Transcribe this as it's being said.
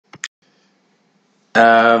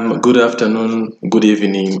Good afternoon, good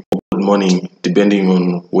evening, or good morning, depending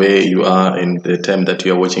on where you are and the time that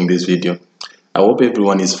you are watching this video. I hope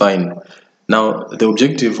everyone is fine. Now, the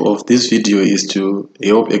objective of this video is to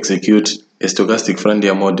help execute a stochastic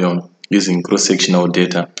frontier model using cross-sectional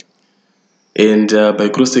data. And by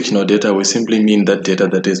cross-sectional data, we simply mean that data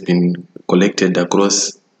that has been collected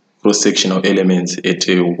across cross-sectional elements at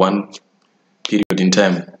one period in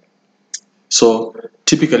time. So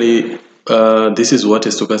typically, this is what a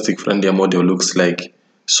stochastic frontier model looks like.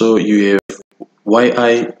 So you have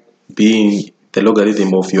yi being the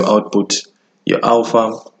logarithm of your output, your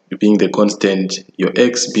alpha being the constant, your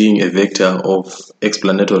x being a vector of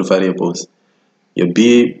explanatory variables, your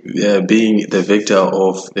b being the vector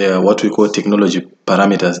of what we call technology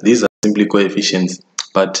parameters. These are simply coefficients,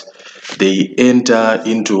 but they enter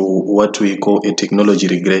into what we call a technology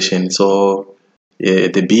regression. So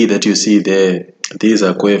the b that you see there, these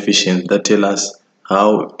are coefficients that tell us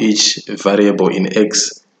how each variable in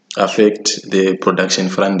x affect the production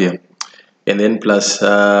frontier. And then plus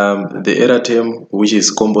the error term, which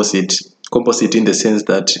is composite in the sense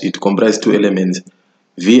that it comprises two elements.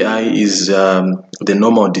 Vi is the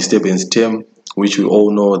normal disturbance term, which we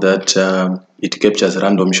all know that it captures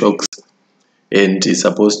random shocks and is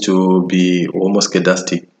supposed to be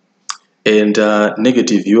homoscedastic. And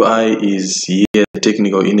negative ui is here the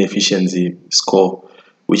technical inefficiency score,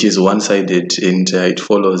 which is one-sided, and it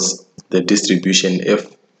follows the distribution f.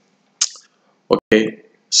 Okay,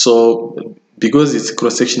 so because it's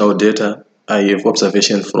cross-sectional data, I have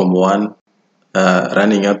observations from 1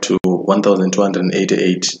 running up to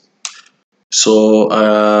 1288. So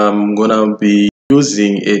I'm gonna be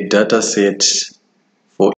using a data set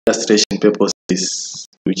for illustration purposes,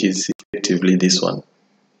 which is effectively this one.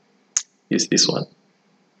 Is this one.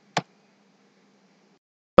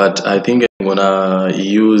 But I think I'm gonna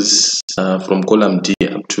use from column D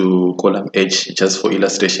up to column H just for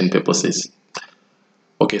illustration purposes.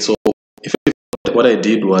 Okay, so what I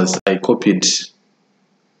did was I copied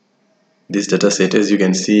this data set. As you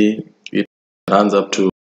can see, it runs up to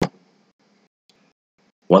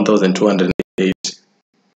 1288.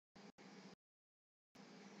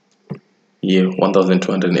 Here,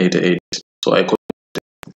 1288. So I copied the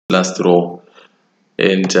last row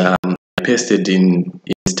and I pasted in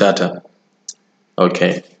starter.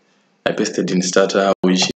 Okay, I pasted in starter,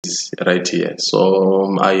 which is right here.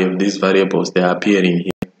 So I have these variables, they are appearing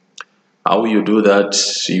here. How you do that?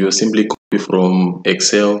 You simply copy from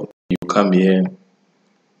Excel, you come here,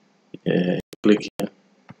 click here.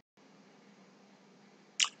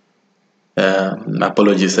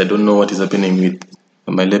 Apologies, I don't know what is happening with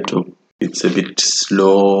my laptop. It's a bit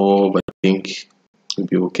slow, but I think it'll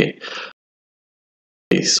be okay.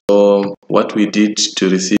 Okay, so what we did to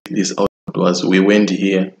receive this output was we went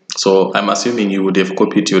here. So I'm assuming you would have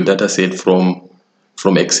copied your data set from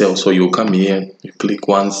Excel. So you come here, you click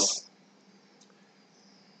once.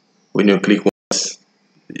 When you click once,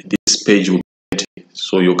 this page will be empty.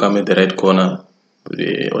 So you come at the right corner,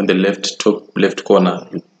 on the top left corner,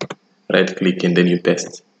 you right click and then you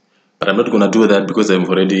paste. But I'm not going to do that because I've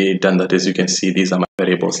already done that. As you can see, these are my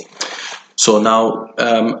variables. So now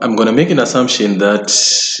I'm going to make an assumption that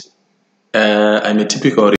I'm a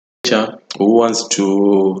typical researcher who wants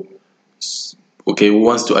to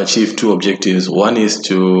achieve two objectives. One is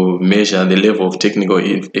to measure the level of technical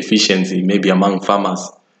efficiency, maybe among farmers.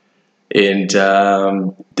 And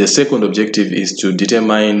the second objective is to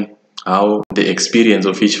determine how the experience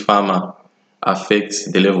of each farmer affects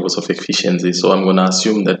the levels of efficiency. So I'm going to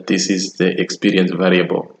assume that this is the experience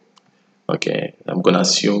variable. Okay, I'm going to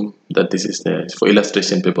assume that this is for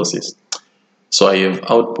illustration purposes. So I have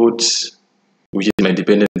output, which is my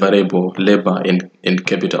dependent variable, labor and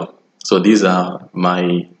capital. So these are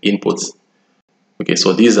my inputs. Okay,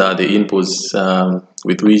 so these are the inputs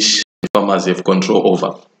with which farmers have control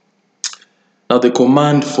over. Now the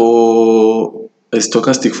command for a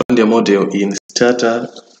stochastic frontier model in starter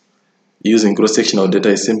using cross-sectional data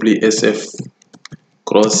is simply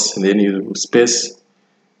sfcross, and then you space,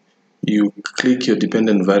 you click your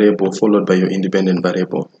dependent variable followed by your independent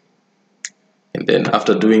variable, and then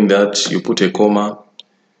after doing that you put a comma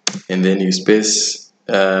and then you space,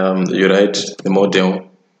 you write the model.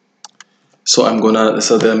 So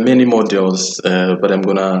there are many models, but I'm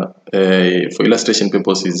gonna for illustration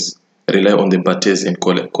purposes rely on the Bartesian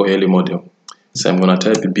Coeli model. So I'm gonna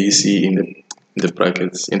type BC in the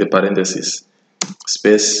brackets, in the parentheses,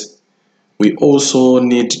 space. We also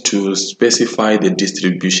need to specify the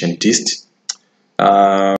distribution dist.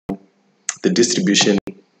 The distribution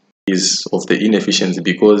is of the inefficiency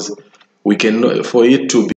because we can, for it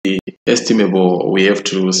to be estimable, we have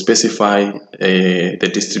to specify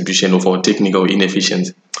the distribution of our technical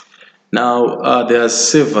inefficiency. Now, there are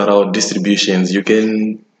several distributions. You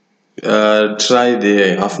can try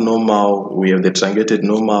the half normal, we have the truncated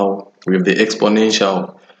normal, we have the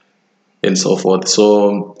exponential, and so forth.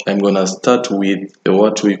 So I'm gonna start with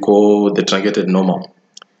what we call the truncated normal.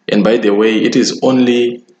 And by the way, it is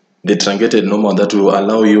only the truncated normal that will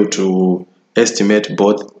allow you to estimate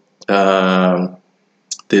both the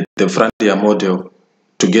Frontier model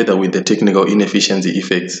together with the technical inefficiency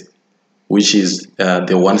effects, which is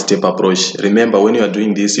the one-step approach. Remember, when you are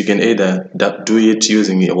doing this, you can either do it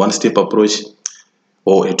using a one-step approach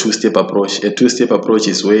or a two-step approach. A two-step approach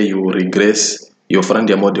is where you regress your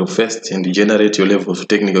Frontier model first and you generate your level of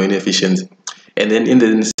technical inefficiency. And then in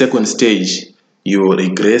the second stage, you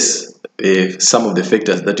regress some of the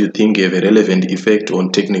factors that you think have a relevant effect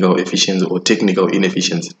on technical efficiency or technical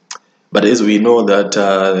inefficiency. But as we know that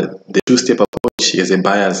the two-step approach has a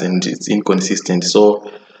bias and it's inconsistent,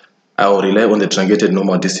 so I'll rely on the truncated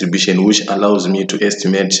normal distribution, which allows me to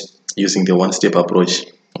estimate using the one-step approach.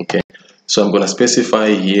 Okay, so I'm going to specify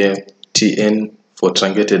here Tn for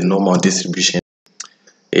truncated normal distribution.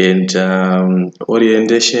 And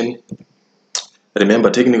orientation, remember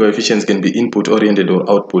technical efficiency can be input oriented or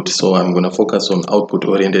output, so I'm going to focus on output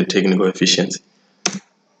oriented technical efficiency.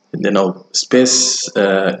 And then I'll space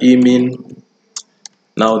E mean.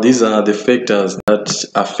 Now these are the factors that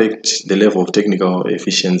affect the level of technical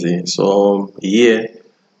efficiency. So here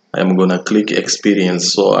I'm going to click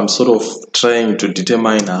experience. So I'm sort of trying to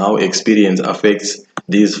determine how experience affects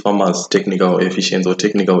these farmers' technical efficiency or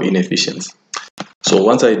technical inefficiency. So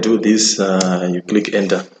once I do this, you click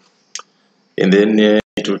enter. And then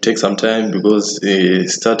it will take some time because the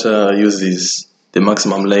starter uses the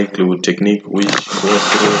maximum likelihood technique, which goes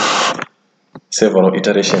through several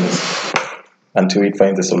iterations until it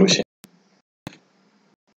finds a solution.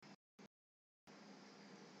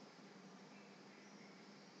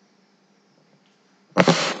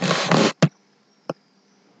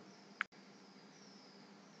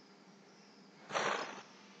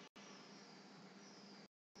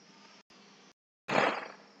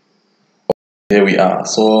 There we are.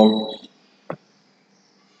 So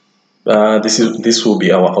this will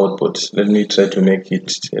be our output. Let me try to make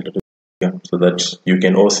it a little bigger so that you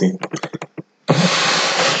can all see.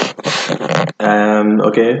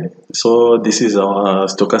 Okay, so this is our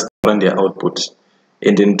stochastic frontier output,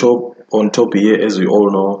 and on top here, as we all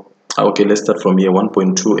know, okay, let's start from here.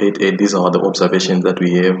 1.288. These are the observations that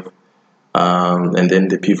we have, and then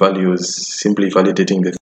the p-values, simply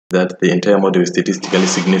validating that the entire model is statistically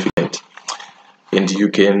significant. And you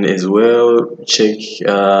can as well check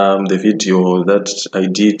the video that I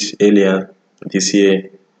did earlier this year,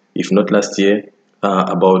 if not last year,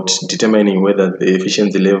 about determining whether the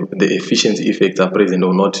efficiency effects are present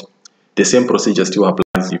or not. The same procedure still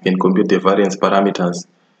applies. You can compute the variance parameters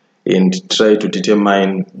and try to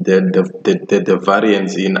determine the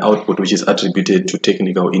variance in output which is attributed to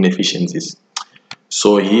technical inefficiencies.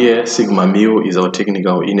 So here sigma mu is our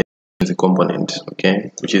technical inefficiency component,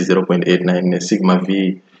 okay, which is 0.89. Sigma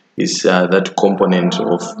v is that component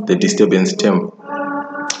of the disturbance term.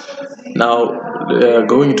 Now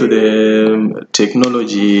going to the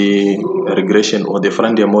technology regression or the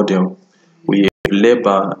Frontier model, we have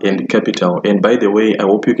labor and capital. And by the way, I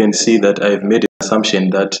hope you can see that I've made an assumption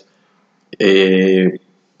that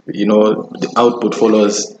you know, the output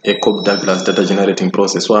follows a Cobb-Douglas data generating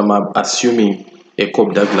process. So I'm assuming a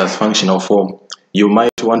Cobb-Douglas functional form. You might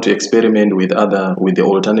want to experiment with the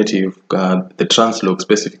alternative, the translog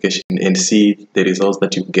specification, and see the results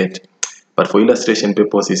that you get. But for illustration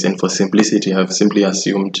purposes and for simplicity, I've simply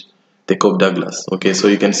assumed the Cobb-Douglas. Okay, so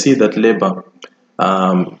you can see that labor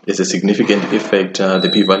is a significant effect. The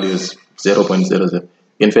p-value is 0.00.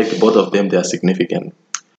 In fact, both of them, they are significant.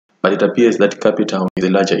 But it appears that capital is a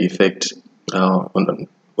larger effect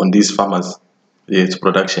on these farmers'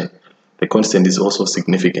 production. The constant is also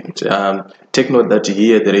significant. Take note that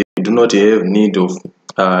here you do not have need of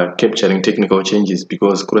capturing technical changes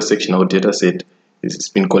because cross-sectional data set has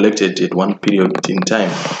been collected at one period in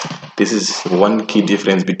time. This is one key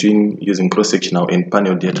difference between using cross-sectional and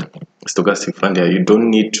panel data, stochastic frontier. You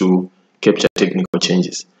don't need to capture technical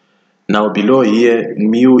changes. Now below here,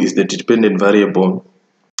 mu is the dependent variable,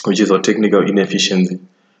 which is our technical inefficiency.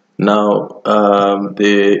 Now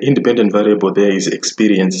the independent variable there is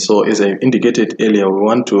experience. So as I indicated earlier, we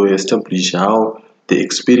want to establish how the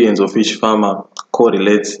experience of each farmer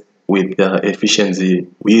correlates with the efficiency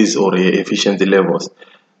with or efficiency levels.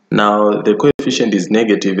 Now the coefficient is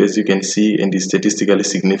negative, as you can see, and is statistically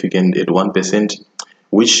significant at 1%,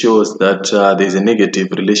 which shows that there's a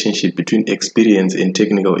negative relationship between experience and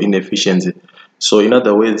technical inefficiency. So in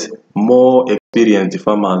other words, more experienced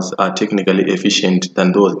farmers are technically efficient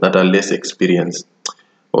than those that are less experienced.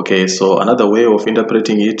 Okay, so another way of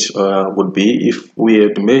interpreting it would be if we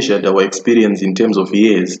had measured our experience in terms of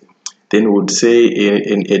years, then we would say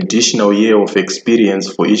an additional year of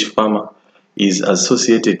experience for each farmer is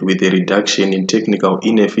associated with a reduction in technical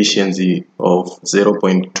inefficiency of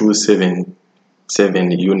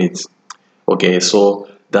 0.277 units. Okay, so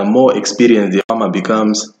the more experienced the farmer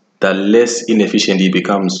becomes, the less inefficient he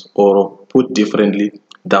becomes, or put differently,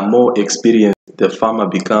 the more experienced the farmer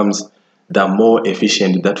becomes, the more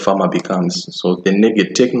efficient that farmer becomes. So the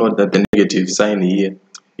negative, take note that the negative sign here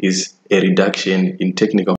is a reduction in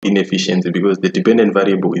technical inefficiency because the dependent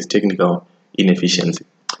variable is technical inefficiency.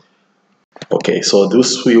 Okay, so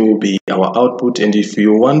this will be our output, and if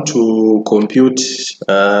you want to compute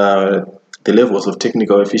the levels of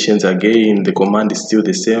technical efficiency, again the command is still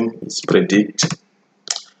the same. It's predict,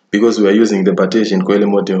 because we are using the Bayesian correlate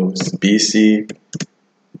models, BC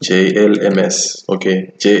JLMS.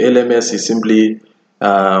 Okay, JLMS is simply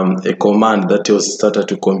a command that tells starter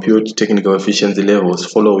to compute technical efficiency levels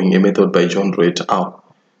following a method by John Roy et al.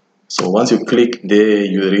 So once you click there,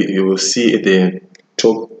 you will see at the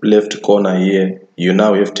top left corner here, you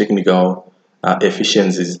now have technical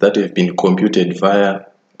efficiencies that have been computed via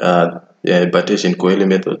Bayesian correlate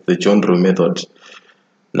method, the John Roy method.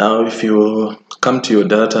 Now if you come to your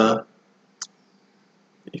data,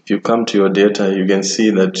 you can see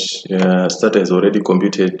that Starter has already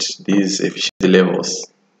computed these efficiency levels.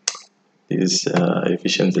 Here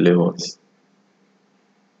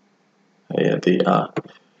they are.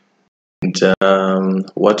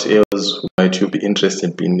 And what else might you be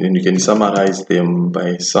interested in? And you can summarize them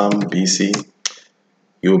by sum BC.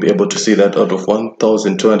 You'll be able to see that out of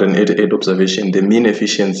 1,288 observations, the mean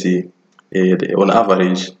efficiency on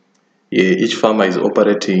average, each farmer is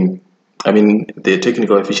operating, the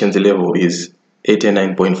technical efficiency level is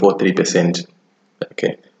 89.43%.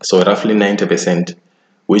 Okay, so roughly 90%,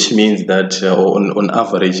 which means that on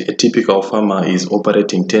average, a typical farmer is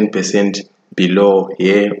operating 10% below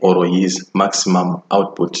her or his maximum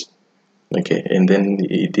output. Okay, and then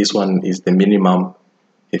this one is the minimum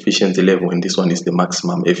efficiency level, and this one is the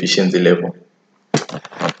maximum efficiency level.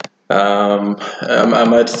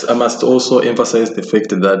 I must also emphasize the fact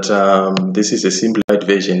that this is a simplified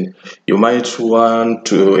version. You might want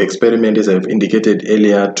to experiment, as I've indicated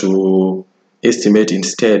earlier, to estimate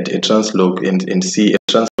instead a translog and see a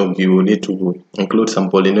translog. You will need to include some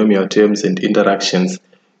polynomial terms and interactions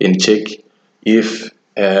and check if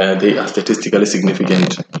they are statistically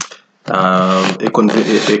significant.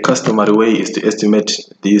 A customary way is to estimate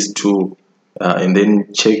these two and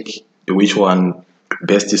then check which one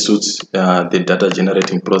best suits the data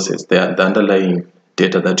generating process, the underlying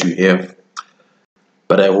data that you have.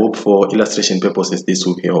 But I hope for illustration purposes this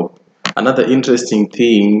will help. Another interesting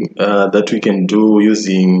thing that we can do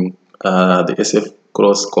using the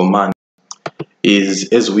sfcross command is,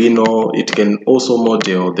 as we know, it can also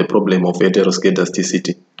model the problem of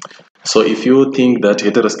heteroscedasticity. So if you think that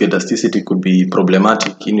heteroscedasticity could be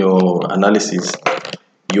problematic in your analysis,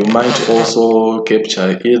 you might also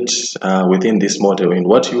capture it within this model. And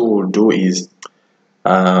what you will do is,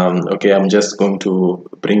 okay, I'm just going to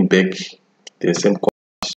bring back the same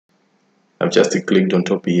command. I've just clicked on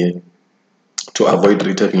top here to avoid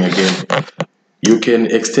retyping again. You can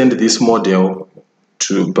extend this model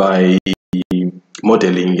by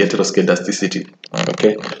modeling heteroscedasticity.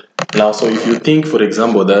 Okay. Now, so if you think, for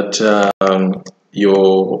example, that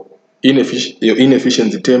your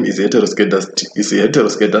inefficiency term is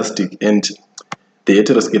heteroscedastic, and the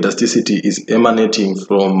heteroscedasticity is emanating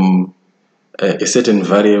from a certain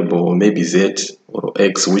variable, maybe z or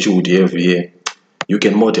x, which you would have here, you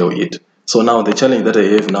can model it. So now the challenge that I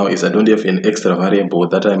have now is I don't have an extra variable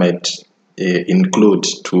that I might include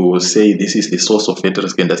to say this is the source of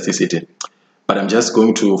heteroscedasticity. But I'm just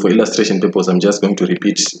going to, for illustration purpose, I'm just going to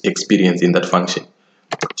repeat experience in that function.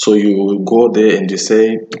 So you go there and you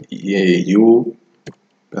say u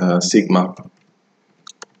sigma,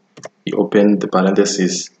 you open the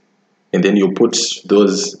parentheses, and then you put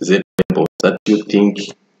those z variables that you think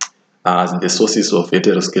are the sources of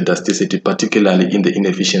heteroscedasticity, particularly in the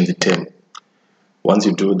inefficiency term. Once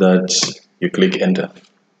you do that, you click enter.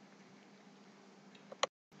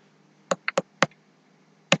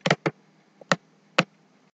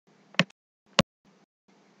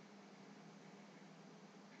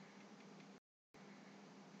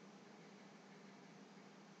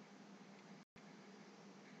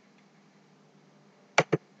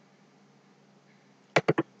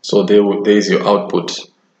 So there is your output.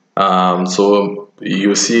 So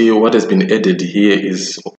you see what has been added here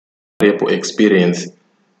is variable experience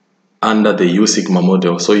under the U sigma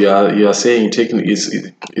model. So you are saying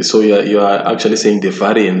you are actually saying the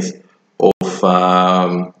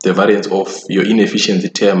variance of your inefficiency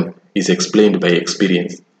term is explained by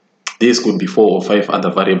experience. This could be 4 or 5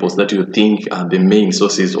 other variables that you think are the main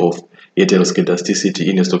sources of heteroscedasticity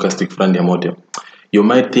in a stochastic Frontier model. You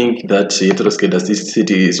might think that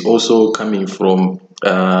heteroscedasticity is also coming from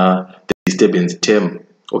the disturbance term.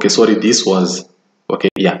 Okay, sorry, this was, okay,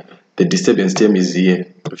 yeah, the disturbance term is here,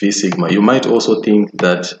 V sigma. You might also think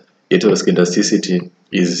that heteroscedasticity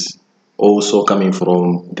is also coming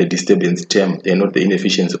from the disturbance term and not the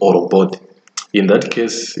inefficiency, or both. In that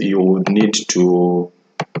case, you would need to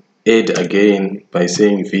add again by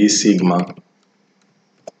saying V sigma,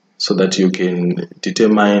 so that you can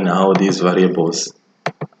determine how these variables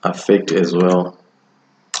affect as well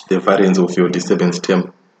the variance of your disturbance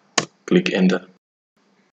term. Click enter.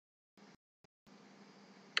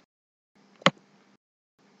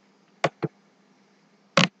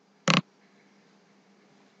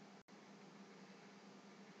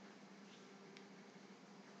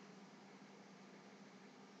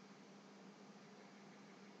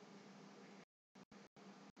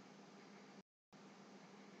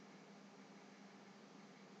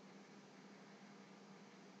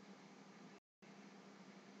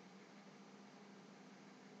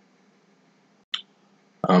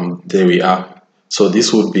 There we are. So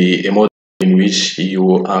this would be a model in which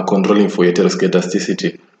you are controlling for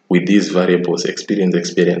heteroscedasticity with these variables,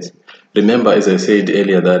 experience. Remember, as I said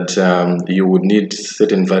earlier, that you would need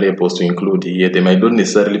certain variables to include here. They might not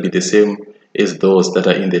necessarily be the same as those that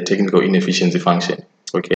are in the technical inefficiency function.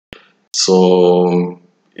 Okay, so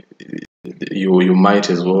you might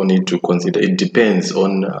as well need to consider. It depends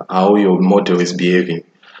on how your model is behaving.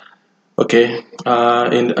 Okay,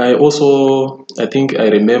 and I think I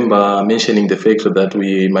remember mentioning the fact that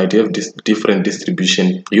we might have this different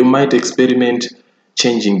distribution. You might experiment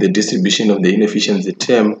changing the distribution of the inefficiency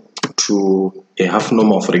term to a half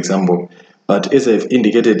normal, for example. But as I've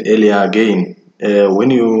indicated earlier, again,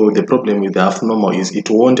 the problem with the half normal is it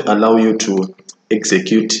won't allow you to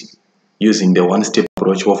execute using the one-step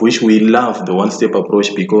approach, of which we love the one-step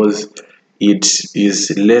approach because it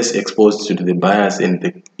is less exposed to the bias and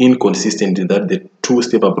the inconsistency that the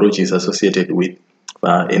two-step approach is associated with.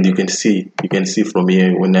 And you can see from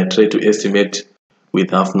here, when I try to estimate with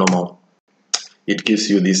half normal, it gives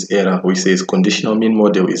you this error which says conditional mean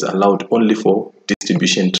model is allowed only for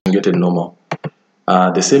distribution truncated normal.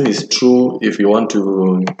 The same is true if you want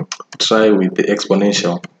to try with the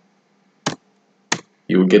exponential.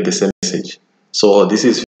 You will get the same message. So this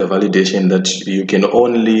is a validation that you can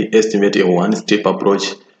only estimate a one-step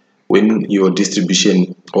approach when your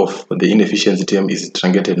distribution of the inefficiency term is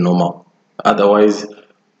truncated normal. Otherwise,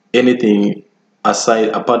 anything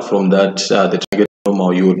apart from that, the truncated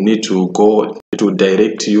normal, you would need to go to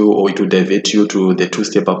direct you, or to divert you to the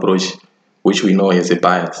two-step approach, which we know as a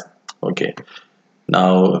bias. Okay.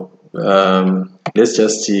 Now, let's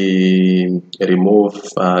just remove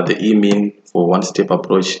the E-mean for one-step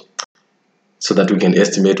approach, so that we can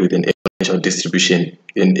estimate with an exponential distribution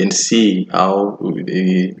and see how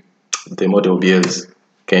the model behaves.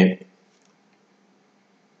 Okay.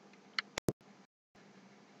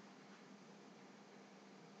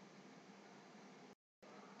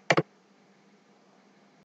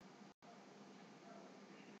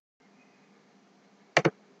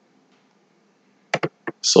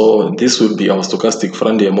 So this would be our stochastic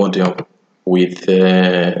Frontier model with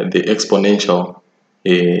the exponential,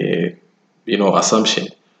 assumption,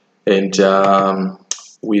 and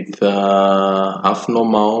with half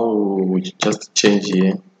normal, we just change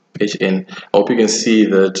here HN. I hope you can see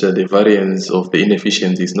that the variance of the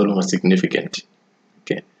inefficiency is no longer significant.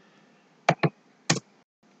 Okay.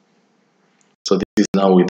 So this is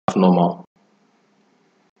now with half normal.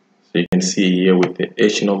 So you can see here with the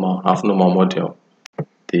H normal, half normal model,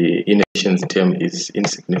 the inefficiency term is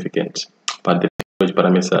insignificant, but the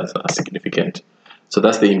parameters are significant. So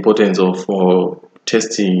that's the importance of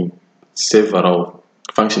testing several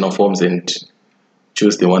functional forms and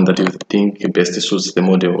choose the one that you think best suits the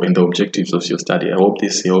model and the objectives of your study. I hope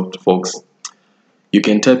this helped, folks. You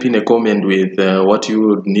can type in a comment with what you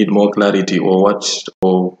would need more clarity, or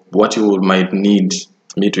what you might need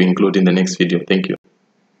me to include in the next video. Thank you.